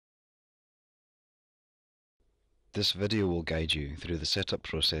This video will guide you through the setup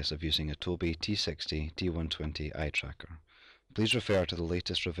process of using a Tobii T60 T120 eye tracker. Please refer to the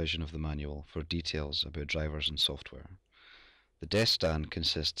latest revision of the manual for details about drivers and software. The desk stand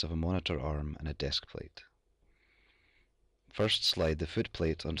consists of a monitor arm and a desk plate. First, slide the foot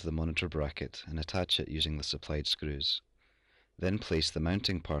plate onto the monitor bracket and attach it using the supplied screws. Then place the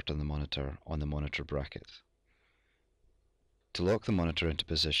mounting part on the monitor bracket. To lock the monitor into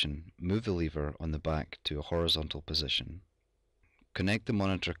position, move the lever on the back to a horizontal position. Connect the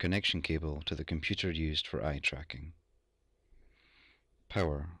monitor connection cable to the computer used for eye tracking.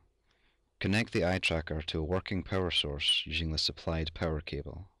 Power. Connect the eye tracker to a working power source using the supplied power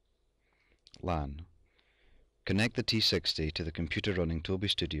cable. LAN. Connect the T60 to the computer running Tobii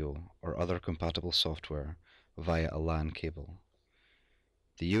Studio or other compatible software via a LAN cable.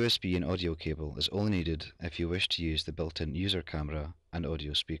 The USB and audio cable is only needed if you wish to use the built-in user camera and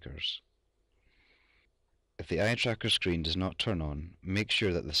audio speakers. If the eye tracker screen does not turn on, make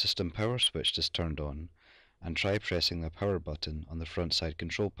sure that the system power switch is turned on and try pressing the power button on the front side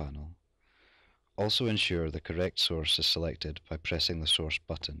control panel. Also ensure the correct source is selected by pressing the source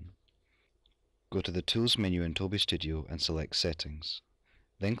button. Go to the Tools menu in Tobii Studio and select Settings.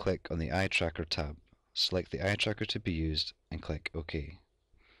 Then click on the Eye Tracker tab, select the eye tracker to be used and click OK.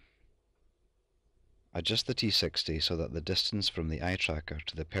 Adjust the T60 so that the distance from the eye tracker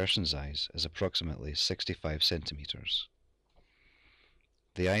to the person's eyes is approximately 65 centimeters.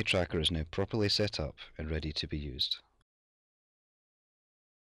 The eye tracker is now properly set up and ready to be used.